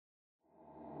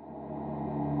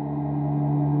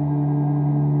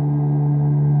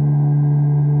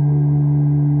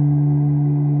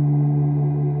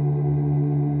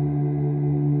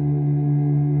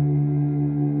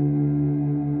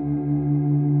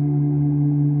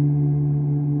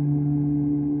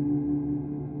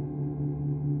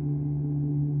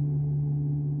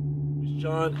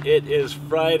John. It is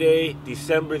Friday,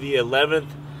 December the 11th,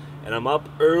 and I'm up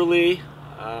early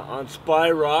on Spy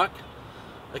Rock.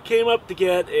 I came up to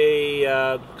get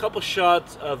a couple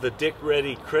shots of the Dick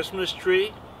Ready Christmas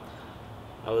tree.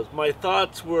 My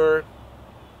thoughts were,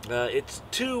 it's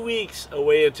 2 weeks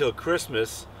away until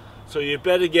Christmas, so you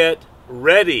better get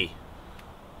ready,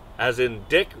 as in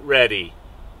Dick Ready.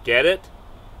 Get it?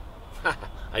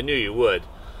 I knew you would.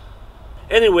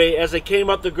 Anyway, as I came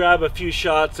up to grab a few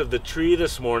shots of the tree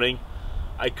this morning,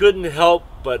 I couldn't help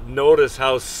but notice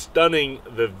how stunning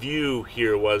the view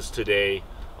here was today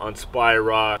on Spy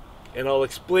Rock. And I'll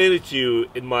explain it to you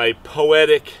in my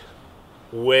poetic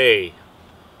way.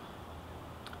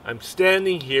 I'm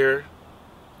standing here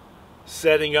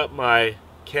setting up my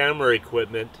camera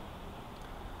equipment.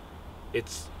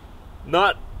 It's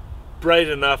not bright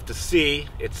enough to see.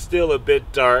 It's still a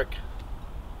bit dark.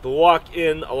 The walk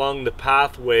in along the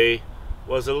pathway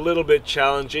was a little bit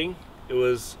challenging. It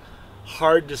was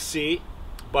hard to see,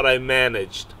 but I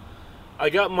managed.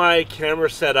 I got my camera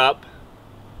set up,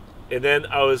 and then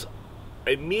I was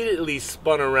immediately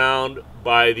spun around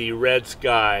by the red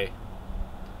sky.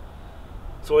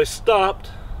 So I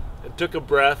stopped and took a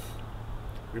breath,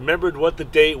 remembered what the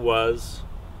date was,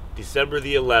 December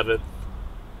the 11th.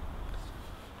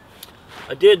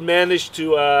 I did manage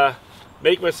to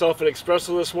make myself an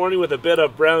espresso this morning with a bit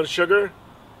of brown sugar.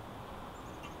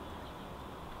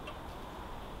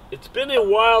 It's been a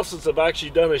while since I've actually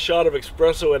done a shot of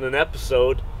espresso in an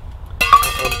episode.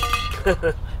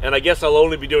 And I guess I'll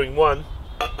only be doing one,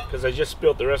 because I just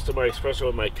spilled the rest of my espresso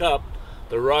in my cup.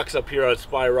 The rocks up here on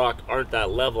Spy Rock aren't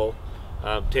that level.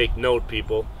 Take note,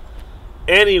 people.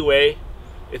 Anyway,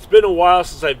 it's been a while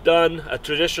since I've done a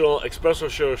traditional espresso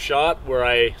show shot where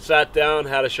I sat down,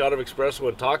 had a shot of espresso,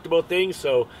 and talked about things.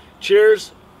 So,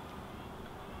 cheers.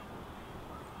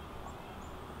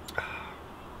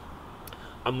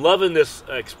 I'm loving this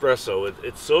espresso.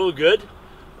 It's so good.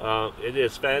 It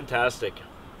is fantastic.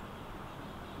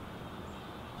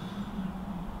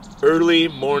 Early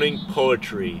Morning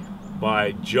Poetry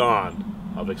by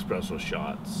John of Espresso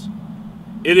Shots.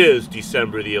 It is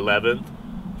December the 11th.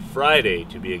 Friday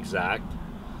to be exact.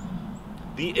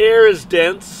 The air is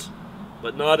dense,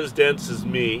 but not as dense as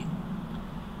me.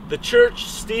 The church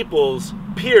steeples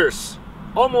pierce,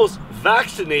 almost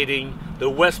vaccinating the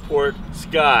Westport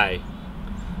sky.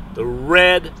 The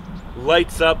red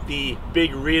lights up the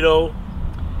big Rito.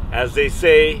 As they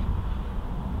say,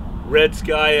 red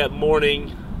sky at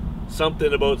morning,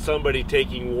 something about somebody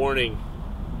taking warning.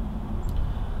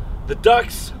 The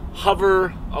ducks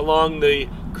hover along the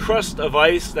crust of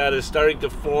ice that is starting to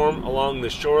form along the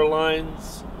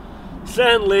shorelines.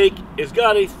 Sand Lake has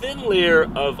got a thin layer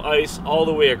of ice all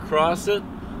the way across it,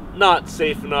 not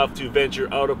safe enough to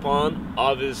venture out upon,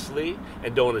 obviously,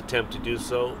 and don't attempt to do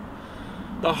so.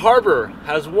 The harbor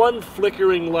has one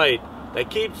flickering light that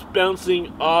keeps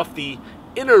bouncing off the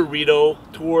inner Rito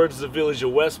towards the village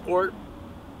of Westport.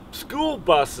 School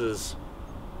buses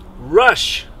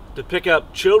rush to pick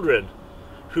up children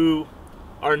who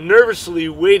are nervously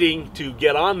waiting to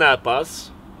get on that bus,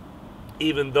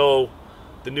 even though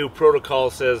the new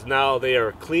protocol says now they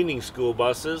are cleaning school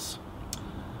buses,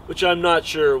 which I'm not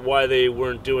sure why they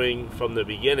weren't doing from the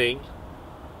beginning.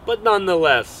 But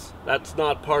nonetheless, that's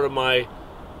not part of my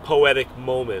poetic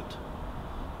moment.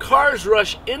 Cars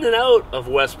rush in and out of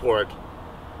Westport.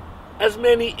 As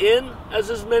many in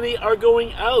as many are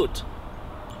going out.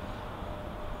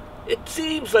 It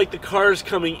seems like the cars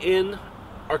coming in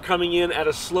are coming in at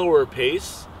a slower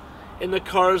pace, and the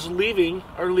cars leaving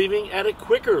are leaving at a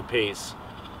quicker pace.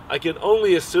 I can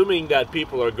only assuming that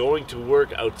people are going to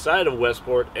work outside of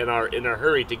Westport and are in a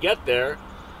hurry to get there,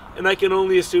 and I can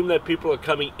only assume that people are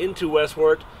coming into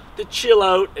Westport to chill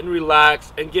out and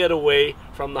relax and get away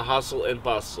from the hustle and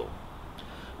bustle.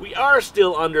 We are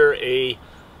still under a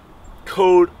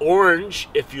code orange,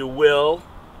 if you will,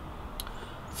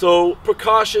 so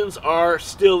precautions are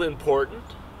still important.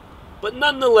 But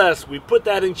nonetheless, we put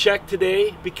that in check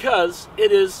today because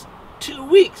it is 2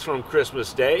 weeks from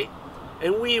Christmas Day,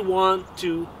 and we want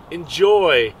to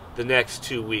enjoy the next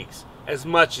 2 weeks as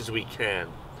much as we can.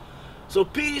 So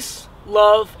peace,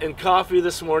 love, and coffee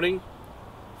this morning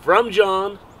from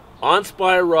John on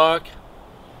Spy Rock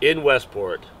in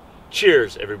Westport.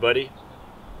 Cheers, everybody.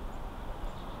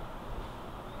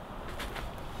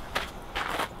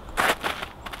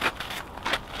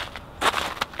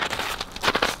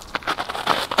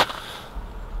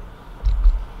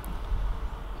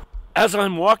 As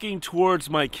I'm walking towards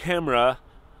my camera,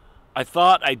 I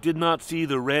thought I did not see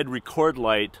the red record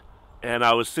light, and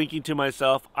I was thinking to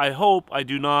myself, I hope I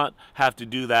do not have to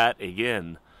do that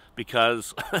again,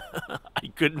 because I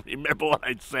couldn't remember what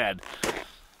I'd said.